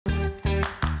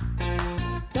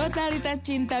Totalitas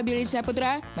cinta Billy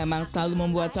Saputra memang selalu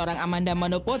membuat seorang Amanda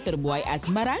Manopo terbuai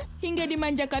asmara hingga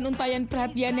dimanjakan untayan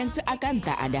perhatian yang seakan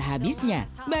tak ada habisnya.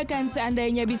 Bahkan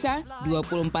seandainya bisa,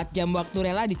 24 jam waktu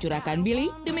rela dicurahkan Billy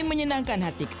demi menyenangkan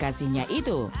hati kekasihnya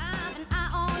itu.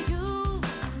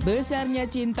 Besarnya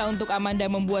cinta untuk Amanda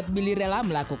membuat Billy rela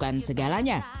melakukan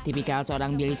segalanya. Tipikal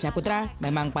seorang Billy Saputra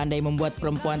memang pandai membuat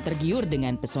perempuan tergiur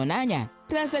dengan pesonanya.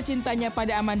 Rasa cintanya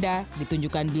pada Amanda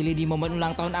ditunjukkan Billy di momen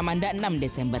ulang tahun Amanda 6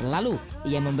 Desember lalu.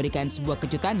 Ia memberikan sebuah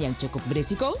kejutan yang cukup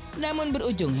berisiko, namun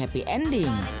berujung happy ending.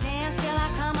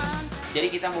 Jadi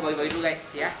kita mau bagi-bagi dulu guys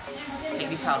ya. Check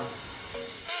this out.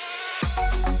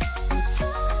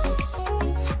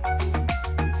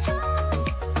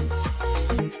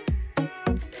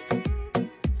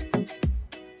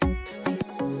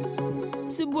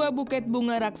 Sebuah buket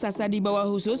bunga raksasa dibawa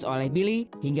khusus oleh Billy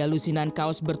hingga lusinan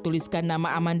kaos bertuliskan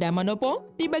nama Amanda Manopo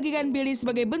dibagikan Billy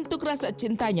sebagai bentuk rasa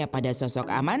cintanya pada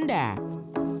sosok Amanda.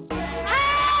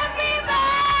 Happy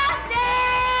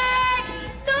birthday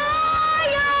to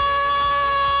you.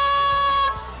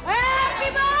 Happy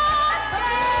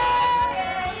birthday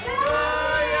to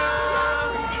you.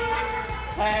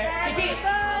 Happy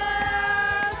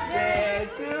birthday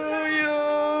to you.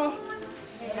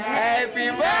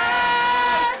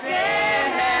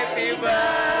 Happy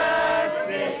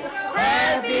birthday.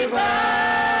 Happy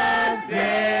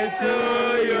birthday to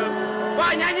you.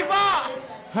 Wah, nyanyi, Po.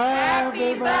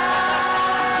 Happy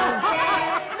birthday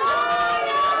to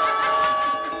you.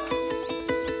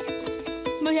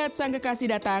 Melihat sang kekasih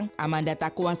datang, Amanda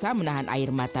tak kuasa menahan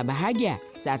air mata bahagia.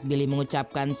 Saat Billy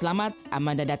mengucapkan selamat,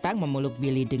 Amanda datang memeluk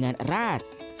Billy dengan erat.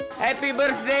 Happy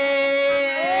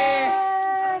birthday,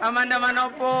 Amanda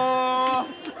Manopo.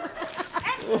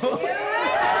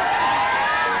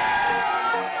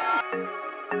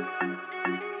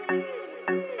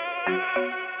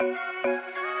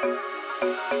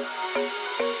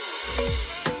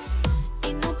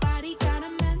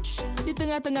 Di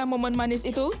tengah-tengah momen manis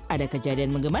itu, ada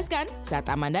kejadian menggemaskan saat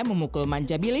Amanda memukul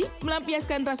manja Billy,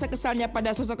 melampiaskan rasa kesalnya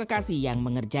pada sosok kekasih yang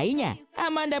mengerjainya.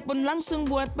 Amanda pun langsung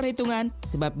buat perhitungan,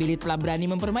 sebab Billy telah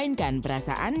berani mempermainkan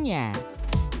perasaannya.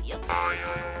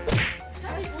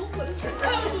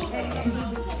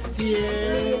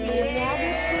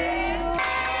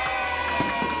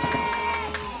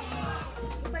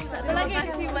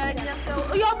 Makasih banyak.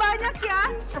 Oh ya banyak ya.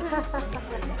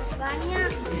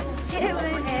 Banyak.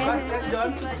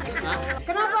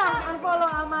 Kenapa unfollow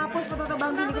sama Puspa Toto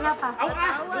Bang Gini? Kenapa? Tahu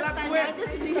tanya aja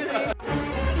sendiri.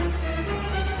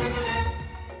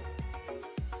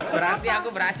 Berarti aku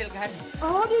berhasil kan?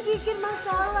 Oh, dia bikin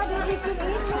masalah, dia bikin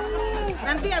ini.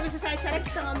 Nanti abis saya share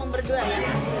kita ngomong berdua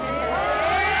ya.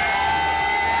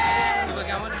 Coba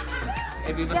kamu.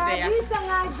 Happy birthday ya. Jadi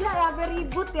sengaja ya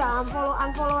beribut ya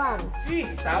unfollowan. Ih,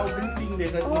 tahu genting deh.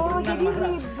 Oh, jadi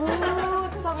ribut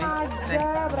sengaja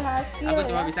berhasil. Aku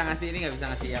cuma ya? bisa ngasih ini, nggak bisa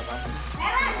ngasih apa.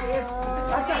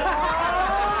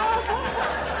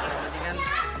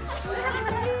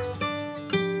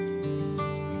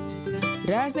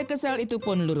 Rasa kesal itu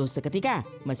pun luruh seketika.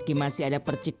 Meski masih ada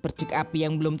percik-percik api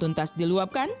yang belum tuntas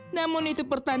diluapkan, namun itu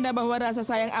pertanda bahwa rasa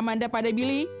sayang Amanda pada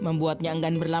Billy membuatnya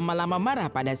enggan berlama-lama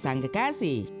marah pada sang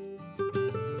kekasih.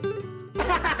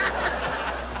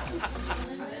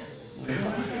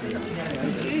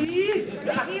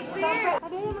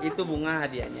 Itu bunga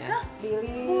hadiahnya.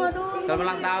 Bunga dong. Selamat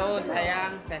ulang tahun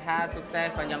sayang, sehat,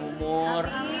 sukses, panjang umur,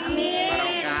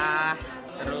 barokah.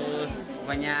 Terus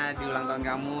pokoknya di ulang tahun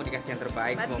kamu dikasih yang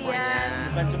terbaik semuanya.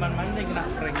 Bukan cuma manja yang kena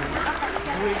prank.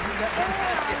 Gue juga.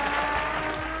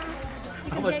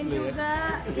 Awas lu ya.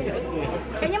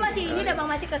 Kayaknya masih ini dah Bang,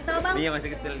 masih kesel Bang. Iya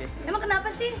masih kesel nih. Emang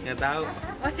kenapa sih? Nggak tahu.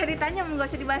 Oh ceritanya nggak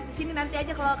usah dibahas di sini, nanti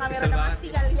aja kalau kamera Kesel udah banget. mati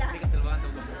kali ya. Ini kesel banget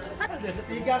tuh. Ada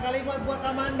ketiga kalimat buat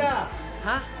Amanda.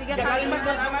 Hah? Tiga Tiga kalimat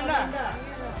buat Amanda.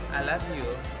 I love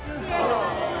you.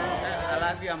 I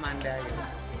love you Amanda.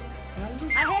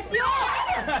 I hate you.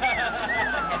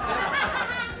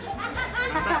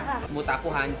 Mood aku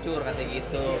hancur kata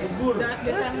gitu.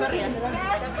 Desember ya.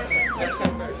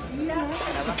 Desember.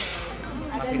 Kenapa?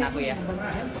 Maafin aku ya.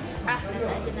 Ah, nanti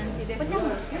aja nanti deh.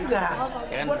 Enggak.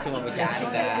 Ya kan cuma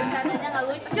bercanda. Bercandanya nggak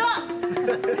lucu.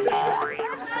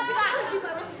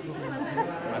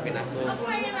 Maafin aku.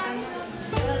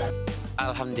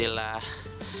 Alhamdulillah.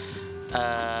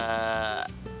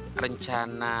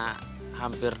 Rencana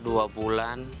hampir 2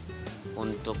 bulan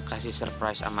untuk kasih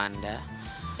surprise Amanda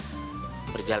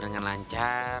berjalan dengan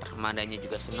lancar. Amandanya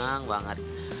juga senang banget,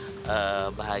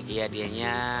 bahagia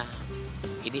dianya.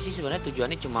 Ini sih sebenarnya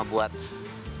tujuannya cuma buat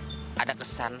ada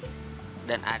kesan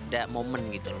dan ada momen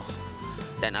gitu loh.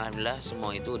 Dan alhamdulillah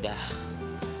semua itu udah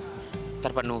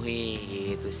terpenuhi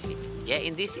gitu sih. Ya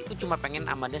inti sih aku cuma pengen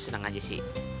Amanda senang aja sih.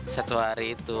 Satu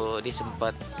hari itu dia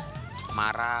sempet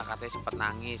marah, katanya sempet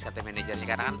nangis, kata manajernya,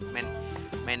 karena kan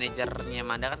manajernya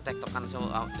Amanda kan tektokan tuh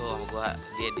sama gua,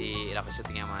 dia di lokasi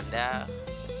syutingnya Amanda.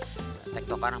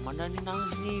 Tektokan, Amanda nih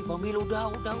nangis nih, Bang Mil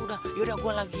udah, yaudah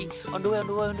gua lagi on the way.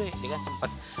 Dia kan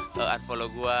sempet unfollow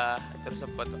gua, terus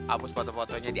sempet hapus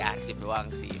foto-fotonya, di arsip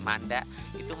doang sih. Amanda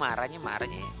itu marahnya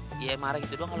ya marah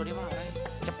gitu doang, kalau dia marah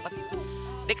cepet.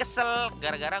 Dia kesel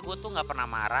gara-gara gue tuh nggak pernah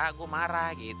marah, gue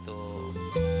marah gitu.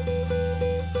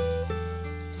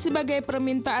 Sebagai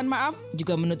permintaan maaf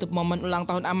juga menutup momen ulang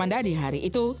tahun Amanda di hari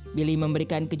itu, Billy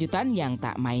memberikan kejutan yang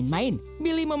tak main-main.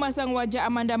 Billy memasang wajah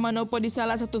Amanda Manopo di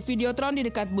salah satu videotron di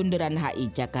dekat Bundaran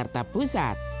HI Jakarta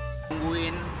Pusat.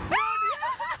 Tungguin.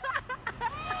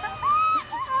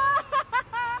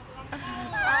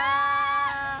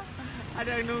 Ada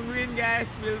yang nungguin guys,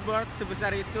 billboard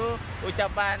sebesar itu,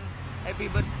 ucapan happy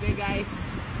birthday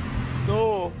guys.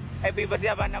 Tuh, happy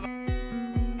birthday apa nama?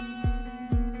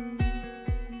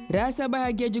 Rasa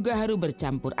bahagia juga haru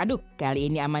bercampur aduk. Kali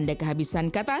ini Amanda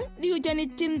kehabisan kata dihujani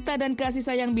cinta dan kasih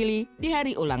sayang Billy di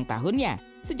hari ulang tahunnya.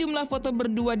 Sejumlah foto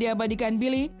berdua diabadikan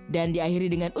Billy dan diakhiri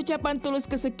dengan ucapan tulus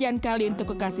kesekian kali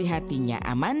untuk kekasih hatinya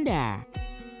Amanda.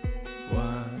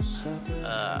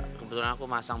 Kebetulan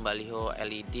aku masang baliho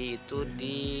LED itu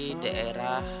di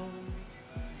daerah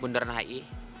Bundaran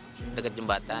HI. Dekat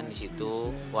jembatan di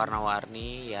situ,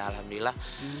 warna-warni, ya alhamdulillah.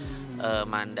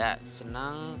 Amanda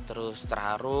senang, terus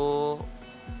terharu,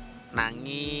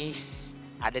 nangis,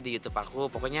 ada di YouTube aku.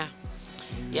 Pokoknya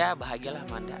ya bahagialah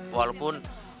Amanda.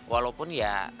 Walaupun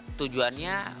ya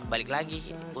tujuannya balik lagi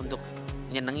untuk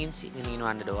nyenengin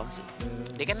Amanda doang sih.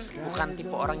 Dia kan bukan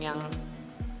tipe orang yang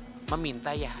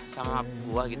meminta ya sama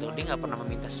gua gitu. Dia nggak pernah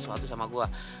meminta sesuatu sama gua.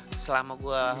 Selama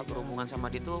gua berhubungan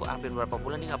sama dia tuh hampir berapa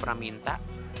bulan dia nggak pernah minta.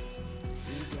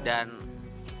 Dan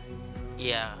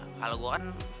ya kalau gue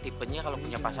kan tipenya kalau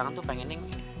punya pasangan tuh pengennya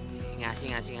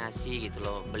ngasih gitu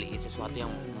loh, beliin sesuatu yang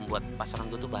membuat pasangan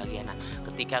gue tuh bahagia. Nah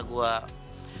ketika gue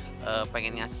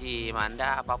pengen ngasih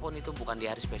Amanda apapun itu, bukan di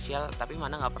hari spesial, tapi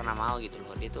Amanda nggak pernah mau gitu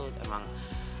loh. Dia tuh emang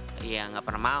ya nggak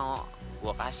pernah mau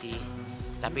gue kasih.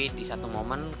 Tapi di satu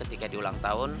momen ketika di ulang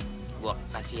tahun gue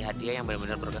kasih hadiah yang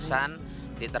benar-benar berkesan,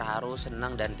 dia terharu,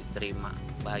 senang dan diterima,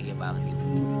 bahagia banget gitu.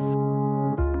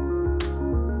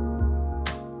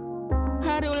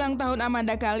 Hari ulang tahun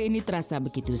Amanda kali ini terasa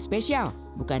begitu spesial.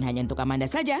 Bukan hanya untuk Amanda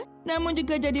saja, namun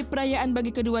juga jadi perayaan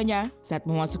bagi keduanya saat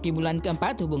memasuki bulan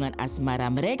keempat hubungan asmara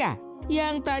mereka.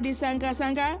 Yang tak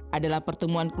disangka-sangka adalah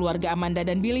pertemuan keluarga Amanda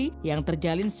dan Billy yang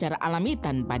terjalin secara alami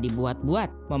tanpa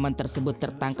dibuat-buat. Momen tersebut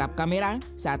tertangkap kamera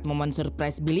saat momen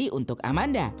surprise Billy untuk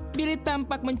Amanda. Billy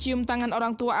tampak mencium tangan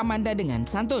orang tua Amanda dengan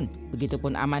santun.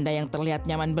 Begitupun Amanda yang terlihat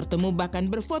nyaman bertemu bahkan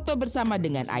berfoto bersama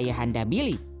dengan ayahanda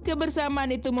Billy.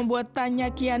 Kebersamaan itu membuat tanya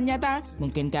kian nyata.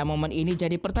 Mungkinkah momen ini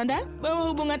jadi pertanda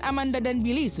bahwa hubungan Amanda dan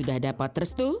Billy sudah dapat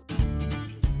restu?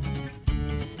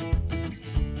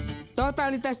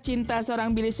 Totalitas cinta seorang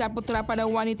Billy Saputra pada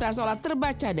wanita seolah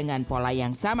terbaca dengan pola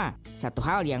yang sama. Satu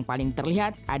hal yang paling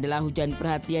terlihat adalah hujan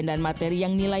perhatian dan materi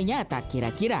yang nilainya tak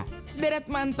kira-kira. Sederet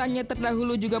mantannya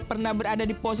terdahulu juga pernah berada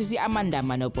di posisi Amanda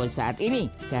Manopo saat ini.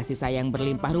 Kasih sayang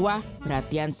berlimpah ruah,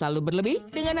 perhatian selalu berlebih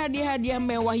dengan hadiah-hadiah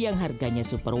mewah yang harganya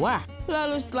super wah.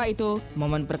 Lalu setelah itu,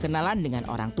 momen perkenalan dengan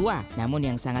orang tua. Namun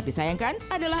yang sangat disayangkan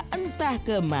adalah entah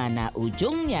kemana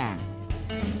ujungnya.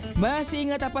 Masih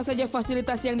ingat apa saja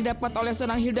fasilitas yang didapat oleh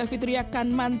seorang Hilda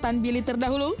Fitriakan mantan Billy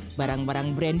terdahulu?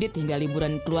 Barang-barang branded hingga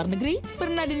liburan ke luar negeri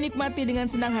pernah dinikmati dengan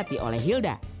senang hati oleh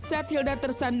Hilda. Saat Hilda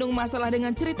tersandung masalah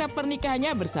dengan cerita pernikahannya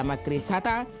bersama Chris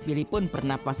Hatta, Billy pun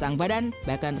pernah pasang badan,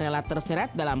 bahkan rela terseret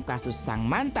dalam kasus sang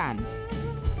mantan.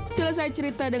 Selesai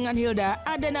cerita dengan Hilda,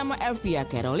 ada nama Elvia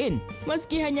Caroline.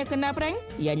 Meski hanya kena prank,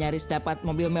 ia nyaris dapat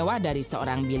mobil mewah dari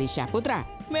seorang Billy Saputra.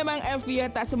 Memang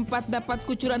Elvia tak sempat dapat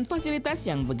kucuran fasilitas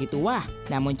yang begitu wah.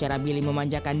 Namun cara Billy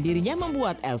memanjakan dirinya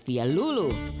membuat Elvia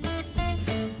luluh.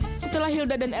 Setelah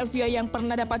Hilda dan Elvia yang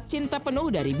pernah dapat cinta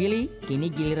penuh dari Billy, kini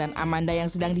giliran Amanda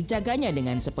yang sedang dijaganya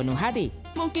dengan sepenuh hati.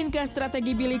 Mungkinkah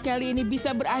strategi Billy kali ini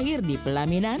bisa berakhir di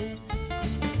pelaminan?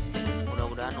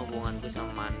 Mudah-mudahan hubunganku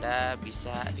sama Amanda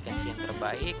bisa dikasih yang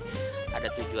terbaik. Ada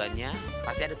tujuannya,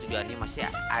 pasti ada tujuannya, masih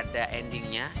ada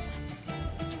endingnya.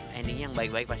 Endingnya yang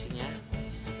baik-baik pastinya.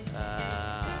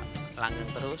 Langgeng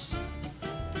terus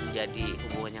menjadi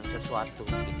hubungan yang sesuatu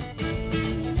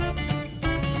gitu.